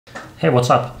Hey,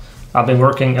 what's up? I've been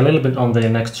working a little bit on the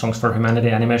next Songs for Humanity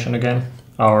animation again.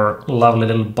 Our lovely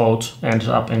little boat ends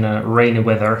up in a rainy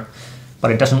weather,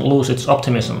 but it doesn't lose its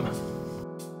optimism.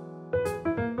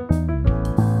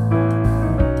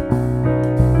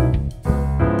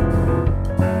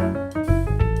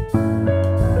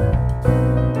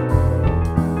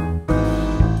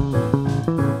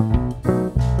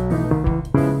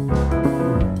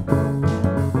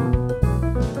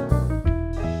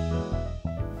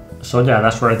 So yeah,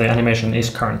 that's where the animation is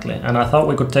currently. And I thought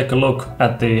we could take a look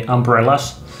at the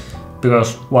umbrellas,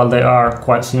 because while they are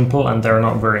quite simple and they're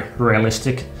not very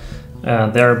realistic,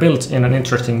 they're built in an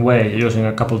interesting way using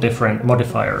a couple different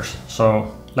modifiers.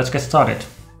 So let's get started.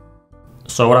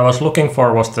 So what I was looking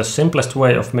for was the simplest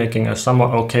way of making a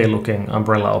somewhat okay looking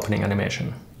umbrella opening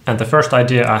animation. And the first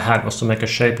idea I had was to make a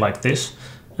shape like this,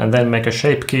 and then make a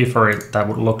shape key for it that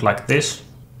would look like this.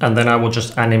 And then I would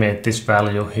just animate this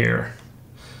value here.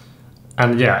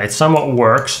 And yeah, it somewhat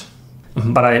works,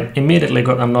 but I immediately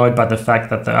got annoyed by the fact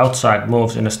that the outside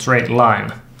moves in a straight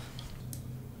line,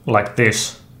 like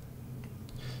this,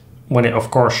 when it of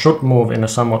course should move in a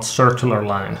somewhat circular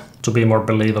line to be more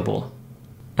believable.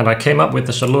 And I came up with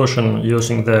the solution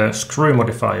using the screw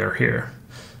modifier here.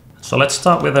 So let's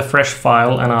start with a fresh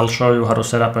file and I'll show you how to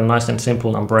set up a nice and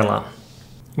simple umbrella.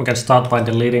 We can start by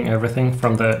deleting everything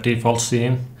from the default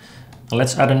scene.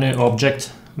 Let's add a new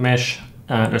object, mesh,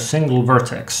 and a single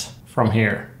vertex from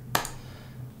here.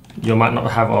 You might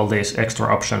not have all these extra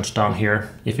options down here.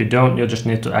 If you don't, you just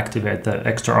need to activate the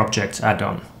extra objects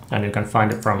add-on, and you can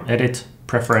find it from Edit,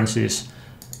 Preferences,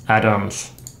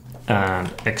 Add-ons,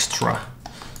 and Extra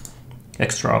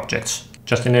objects.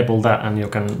 Just enable that and you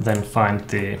can then find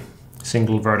the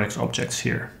single vertex objects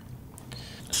here.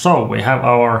 So we have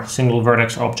our single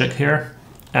vertex object here,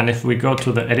 and if we go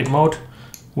to the edit mode,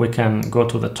 we can go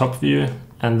to the top view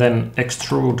and then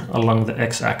extrude along the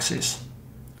x-axis,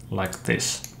 like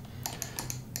this.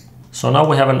 So now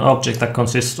we have an object that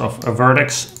consists of a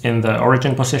vertex in the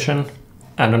origin position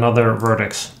and another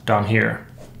vertex down here.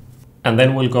 And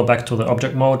then we'll go back to the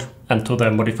object mode and to the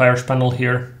modifiers panel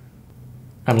here.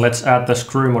 And let's add the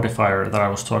screw modifier that I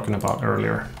was talking about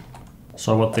earlier.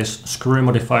 So what this screw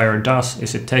modifier does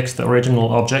is it takes the original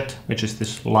object, which is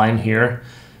this line here,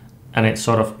 and it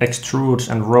sort of extrudes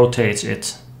and rotates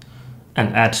it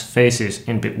and adds faces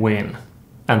in between.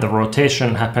 And the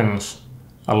rotation happens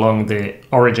along the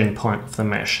origin point of the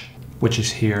mesh, which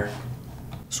is here.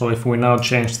 So if we now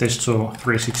change this to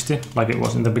 360, like it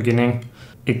was in the beginning,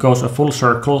 it goes a full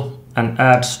circle and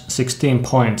adds 16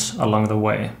 points along the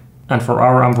way. And for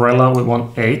our umbrella, we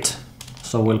want 8.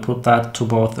 So we'll put that to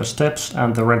both the steps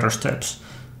and the render steps.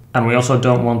 And we also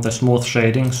don't want the smooth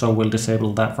shading, so we'll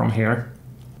disable that from here.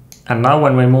 And now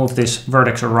when we move this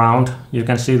vertex around, you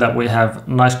can see that we have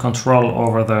nice control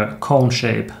over the cone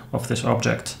shape of this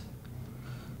object.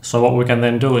 So what we can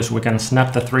then do is we can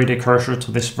snap the 3D cursor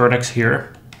to this vertex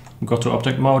here, go to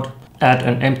object mode, add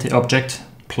an empty object,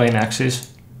 plane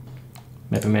axis,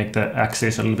 maybe make the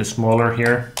axis a little bit smaller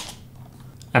here.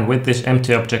 And with this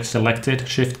empty object selected,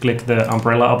 shift click the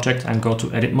umbrella object and go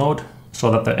to edit mode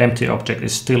so that the empty object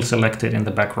is still selected in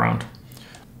the background.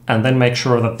 And then make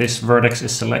sure that this vertex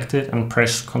is selected and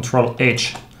press Ctrl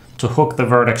H to hook the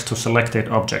vertex to selected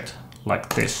object,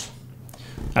 like this.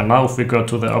 And now if we go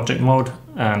to the object mode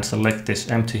and select this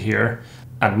empty here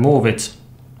and move it,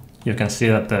 you can see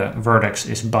that the vertex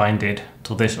is binded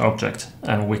to this object,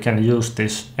 and we can use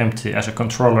this empty as a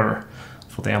controller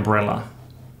for the umbrella.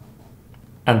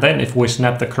 And then if we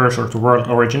snap the cursor to world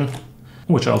origin,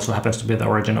 which also happens to be the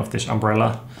origin of this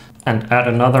umbrella, and add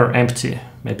another empty,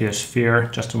 maybe a sphere,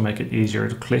 just to make it easier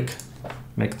to click.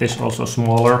 Make this also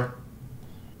smaller.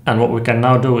 And what we can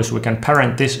now do is we can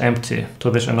parent this empty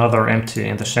to this another empty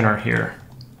in the center here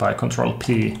by Ctrl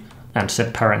P and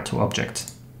set parent to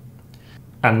object.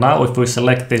 And now if we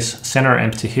select this center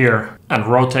empty here and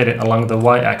rotate it along the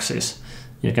y-axis,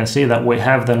 you can see that we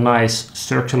have the nice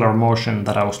circular motion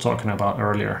that I was talking about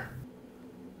earlier.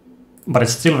 But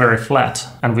it's still very flat,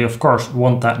 and we of course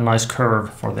want that nice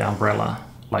curve for the umbrella,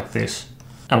 like this.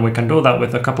 And we can do that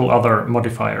with a couple other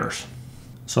modifiers.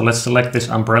 So let's select this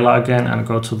umbrella again and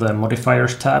go to the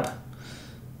modifiers tab.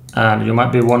 And you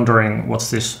might be wondering,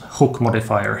 what's this hook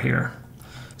modifier here?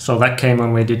 So that came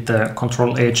when we did the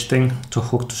Ctrl H thing to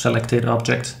hook to selected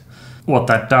object. What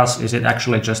that does is it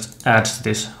actually just adds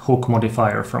this hook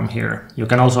modifier from here. You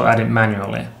can also add it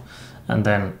manually and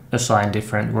then assign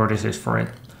different vertices for it.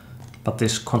 But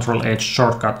this Ctrl H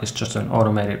shortcut is just an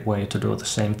automated way to do the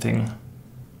same thing.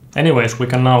 Anyways, we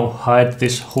can now hide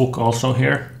this hook also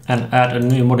here and add a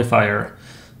new modifier,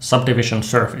 subdivision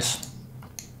surface.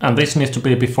 And this needs to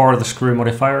be before the screw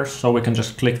modifier, so we can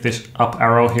just click this up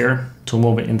arrow here to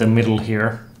move it in the middle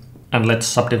here. And let's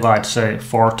subdivide, say,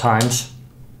 4 times.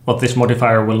 What this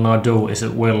modifier will now do is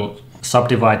it will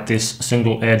subdivide this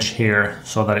single edge here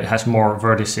so that it has more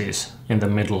vertices in the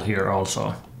middle here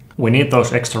also. We need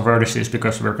those extra vertices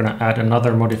because we're going to add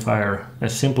another modifier, a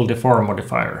simple deform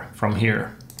modifier from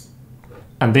here.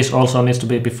 And this also needs to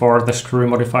be before the screw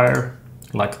modifier,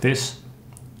 like this.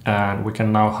 And we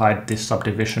can now hide this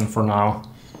subdivision for now.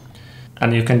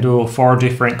 And you can do 4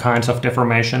 different kinds of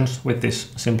deformations with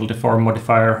this simple deform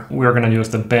modifier. We're going to use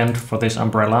the bend for this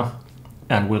umbrella,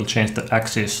 and we'll change the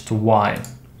axis to Y.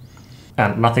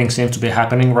 And nothing seems to be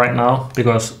happening right now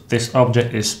because this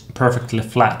object is perfectly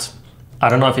flat. I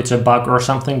don't know if it's a bug or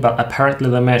something, but apparently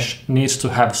the mesh needs to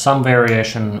have some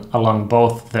variation along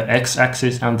both the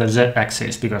x-axis and the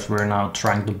z-axis because we're now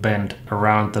trying to bend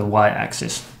around the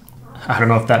y-axis. I don't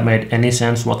know if that made any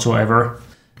sense whatsoever,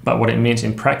 but what it means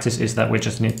in practice is that we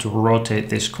just need to rotate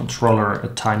this controller a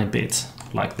tiny bit,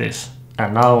 like this.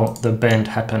 And now the bend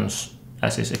happens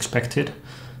as is expected,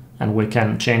 and we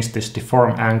can change this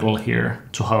deform angle here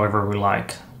to however we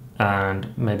like.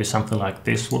 And maybe something like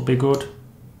this would be good.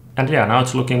 And yeah, now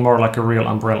it's looking more like a real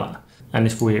umbrella. And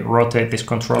if we rotate this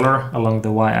controller along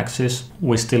the y-axis,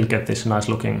 we still get this nice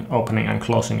looking opening and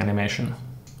closing animation.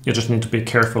 You just need to be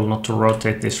careful not to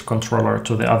rotate this controller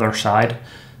to the other side,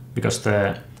 because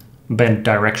the bend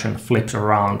direction flips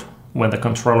around when the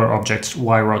controller object's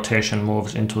Y rotation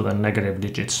moves into the negative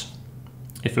digits.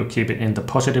 If you keep it in the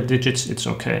positive digits, it's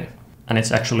okay. And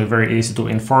it's actually very easy to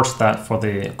enforce that for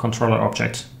the controller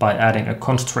object by adding a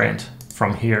constraint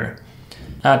from here.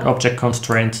 Add object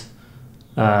constraint,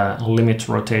 limit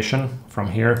rotation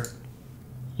from here,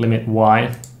 limit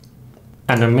Y,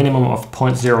 and a minimum of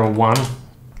 0.01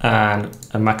 and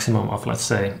a maximum of, let's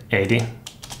say, 80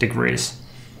 degrees.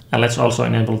 And let's also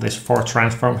enable this for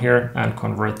transform here and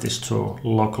convert this to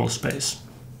local space.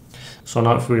 So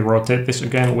now if we rotate this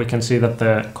again, we can see that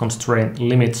the constraint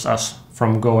limits us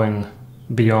from going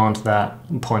beyond that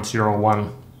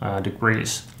 0.01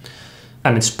 degrees.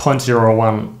 And it's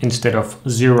 0.01 instead of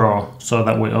 0, so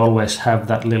that we always have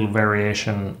that little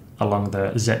variation along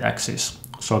the z-axis,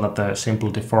 so that the simple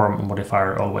deform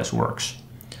modifier always works.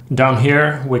 Down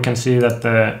here we can see that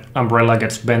the umbrella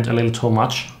gets bent a little too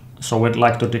much, so we'd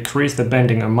like to decrease the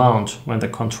bending amount when the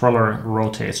controller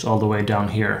rotates all the way down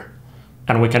here.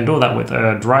 And we can do that with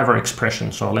a driver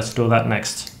expression, so let's do that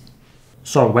next.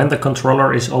 So when the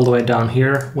controller is all the way down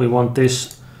here, we want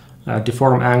this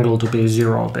deform angle to be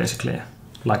 0, basically,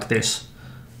 like this.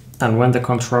 And when the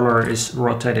controller is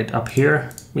rotated up here,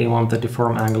 we want the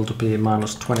deform angle to be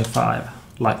 -25,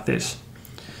 like this.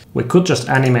 We could just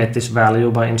animate this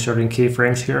value by inserting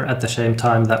keyframes here at the same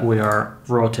time that we are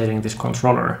rotating this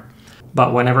controller.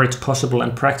 But whenever it's possible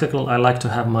and practical, I like to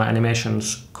have my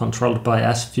animations controlled by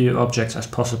as few objects as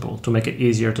possible to make it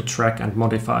easier to track and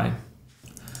modify.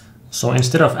 So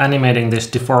instead of animating this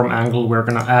deform angle, we're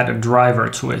going to add a driver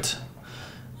to it.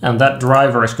 And that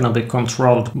driver is going to be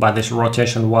controlled by this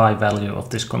rotation Y value of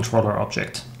this controller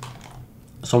object.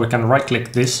 So we can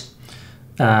right-click this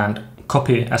and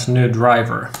copy as new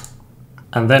driver.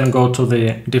 And then go to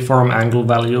the deform angle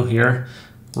value here,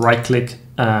 right-click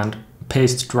and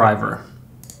paste driver.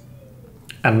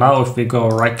 And now if we go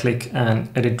right-click and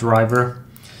edit driver,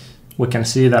 we can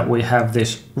see that we have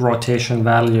this rotation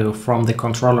value from the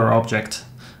controller object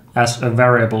as a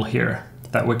variable here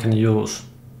that we can use.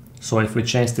 So if we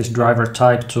change this driver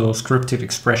type to scripted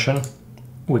expression,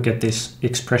 we get this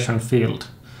expression field,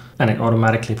 and it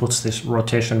automatically puts this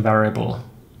rotation variable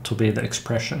to be the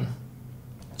expression.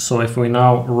 So if we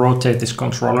now rotate this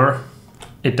controller,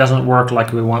 it doesn't work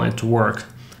like we want it to work.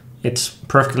 It's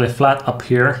perfectly flat up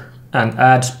here and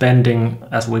adds bending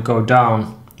as we go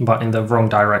down, but in the wrong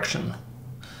direction.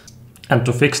 And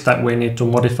to fix that, we need to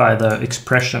modify the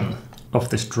expression of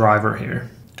this driver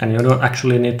here. And you don't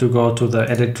actually need to go to the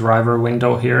edit driver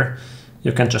window here.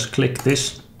 You can just click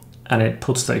this and it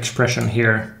puts the expression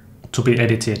here to be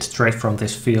edited straight from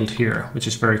this field here, which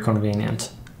is very convenient.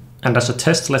 And as a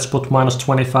test, let's put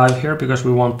 -25 here because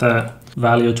we want the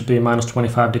value to be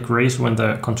 -25 degrees when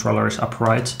the controller is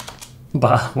upright.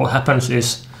 But what happens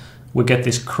is we get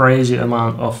this crazy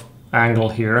amount of angle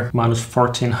here,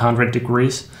 -1400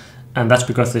 degrees. And that's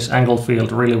because this angle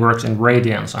field really works in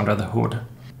radians under the hood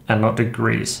and not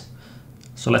degrees.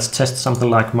 So let's test something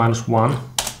like -1.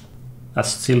 That's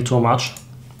still too much.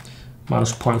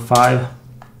 -0.5.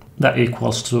 That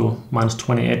equals to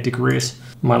 -28 degrees.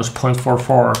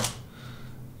 -0.44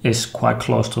 is quite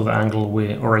close to the angle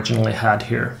we originally had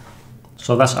here.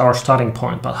 So that's our starting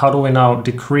point, but how do we now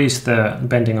decrease the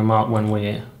bending amount when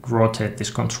we rotate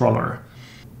this controller?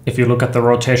 If you look at the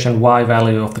rotation Y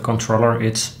value of the controller,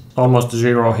 it's almost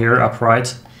 0 here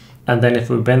upright. And then if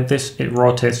we bend this, it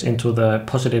rotates into the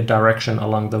positive direction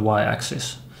along the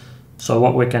Y-axis. So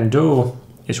what we can do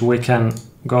is we can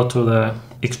go to the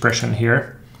expression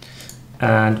here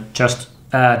and just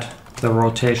add the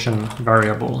rotation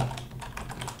variable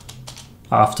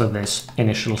after this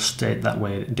initial state that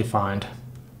we defined.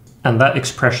 And that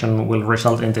expression will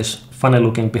result in this funny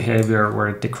looking behavior where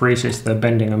it decreases the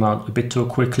bending amount a bit too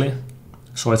quickly.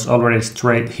 So it's already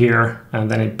straight here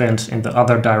and then it bends in the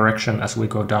other direction as we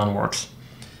go downwards.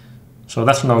 So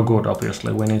that's no good,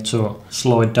 obviously. We need to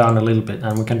slow it down a little bit,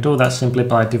 and we can do that simply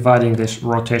by dividing this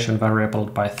rotation variable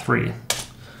by 3.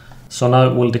 So now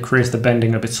it will decrease the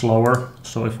bending a bit slower.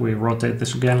 So if we rotate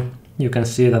this again, you can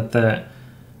see that the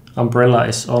umbrella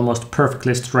is almost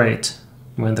perfectly straight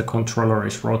when the controller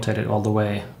is rotated all the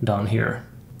way down here.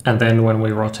 And then when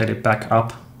we rotate it back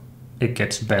up, it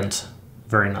gets bent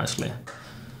very nicely.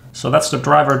 So that's the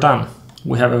driver done.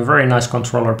 We have a very nice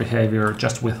controller behavior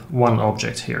just with one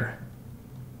object here.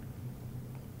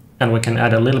 And we can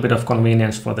add a little bit of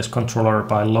convenience for this controller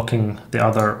by locking the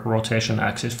other rotation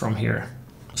axis from here,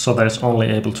 so that it's only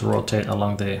able to rotate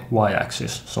along the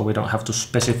Y-axis, so we don't have to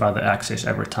specify the axis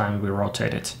every time we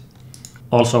rotate it.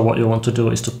 Also, what you want to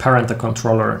do is to parent the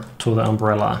controller to the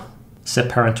umbrella. Set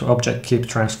parent to object keep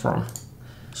transform.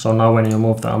 So now when you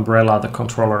move the umbrella, the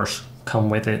controllers come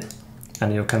with it,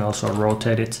 and you can also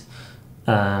rotate it,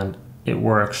 and it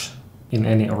works in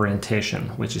any orientation,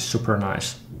 which is super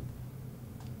nice.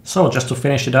 So just to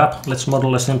finish it up, let's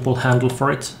model a simple handle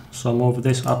for it. So move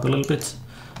this up a little bit,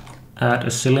 add a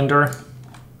cylinder,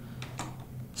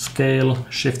 scale,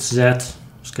 Shift Z,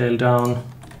 scale down,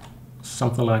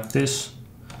 something like this.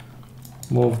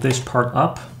 Move this part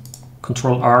up,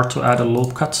 Control R to add a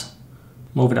loop cut,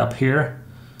 move it up here.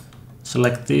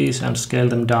 Select these and scale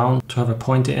them down to have a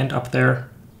pointy end up there.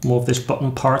 Move this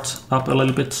bottom part up a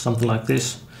little bit, something like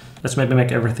this. Let's maybe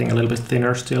make everything a little bit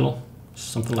thinner still,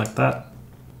 something like that.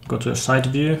 Go to a side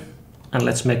view and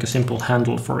let's make a simple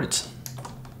handle for it.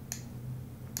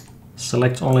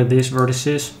 Select only these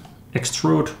vertices,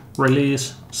 extrude,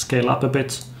 release, scale up a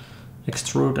bit,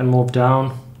 extrude and move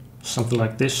down, something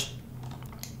like this.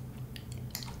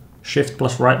 Shift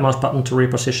plus right mouse button to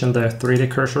reposition the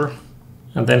 3D cursor.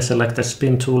 And then select the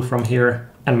spin tool from here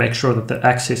and make sure that the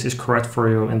axis is correct for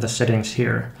you in the settings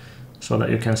here, so that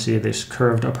you can see this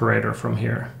curved operator from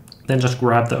here. Then just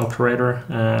grab the operator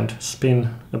and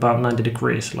spin about 90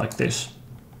 degrees like this.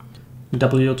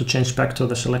 W to change back to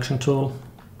the selection tool.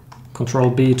 Control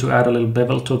B to add a little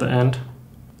bevel to the end.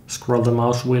 Scroll the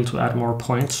mouse wheel to add more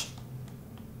points.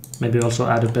 Maybe also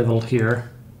add a bevel here.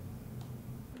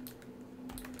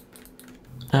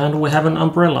 And we have an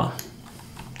umbrella.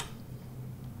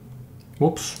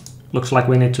 Whoops, looks like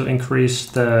we need to increase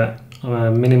the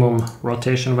minimum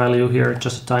rotation value here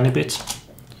just a tiny bit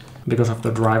because of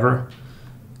the driver.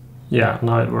 Yeah,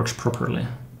 now it works properly.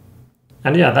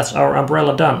 And yeah, that's our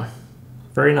umbrella done.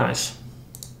 Very nice.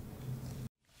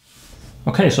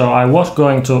 Okay, so I was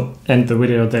going to end the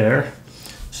video there,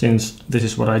 since this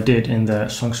is what I did in the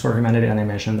Songs for Humanity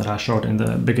animation that I showed in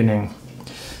the beginning.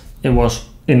 It was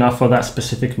enough for that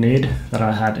specific need that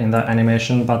I had in that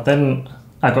animation, but then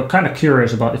I got kind of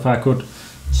curious about if I could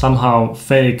somehow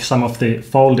fake some of the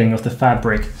folding of the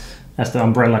fabric as the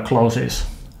umbrella closes.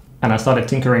 And I started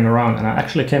tinkering around and I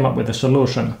actually came up with a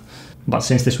solution. But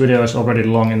since this video is already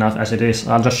long enough as it is,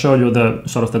 I'll just show you the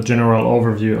sort of the general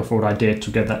overview of what I did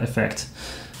to get that effect.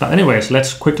 But anyways,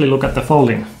 let's quickly look at the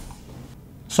folding.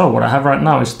 So what I have right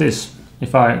now is this.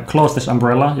 If I close this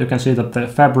umbrella, you can see that the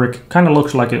fabric kind of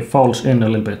looks like it folds in a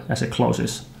little bit as it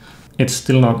closes. It's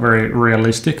still not very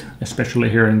realistic, especially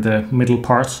here in the middle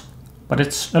parts, but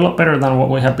it's a lot better than what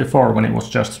we had before when it was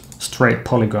just straight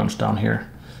polygons down here.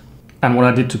 And what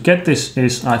I did to get this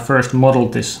is I first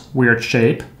modeled this weird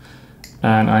shape,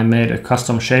 and I made a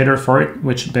custom shader for it,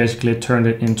 which basically turned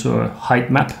it into a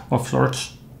height map of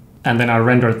sorts. And then I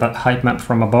rendered that height map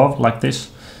from above like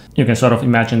this. You can sort of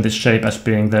imagine this shape as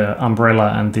being the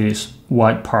umbrella, and these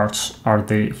white parts are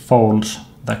the folds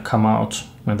that come out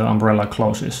when the umbrella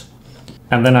closes.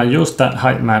 And then I used that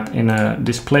height map in a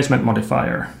displacement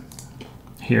modifier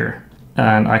here.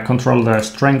 And I control the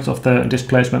strength of the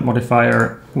displacement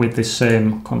modifier with the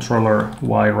same controller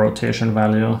Y rotation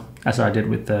value as I did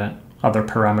with the other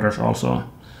parameters also.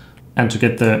 And to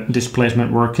get the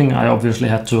displacement working, I obviously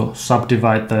had to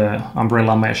subdivide the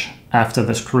umbrella mesh after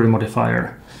the screw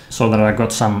modifier, so that I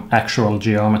got some actual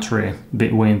geometry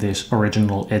between these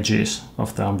original edges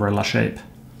of the umbrella shape.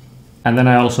 And then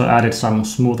I also added some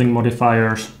smoothing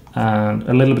modifiers and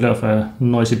a little bit of a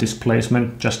noisy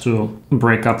displacement just to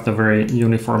break up the very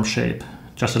uniform shape,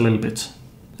 just a little bit.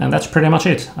 And that's pretty much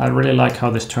it. I really like how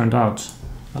this turned out.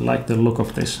 I like the look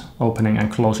of this opening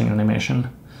and closing animation.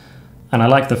 And I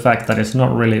like the fact that it's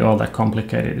not really all that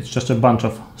complicated. It's just a bunch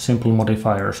of simple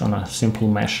modifiers on a simple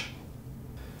mesh.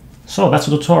 So that's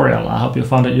a tutorial. I hope you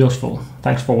found it useful.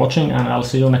 Thanks for watching and I'll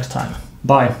see you next time.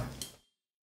 Bye!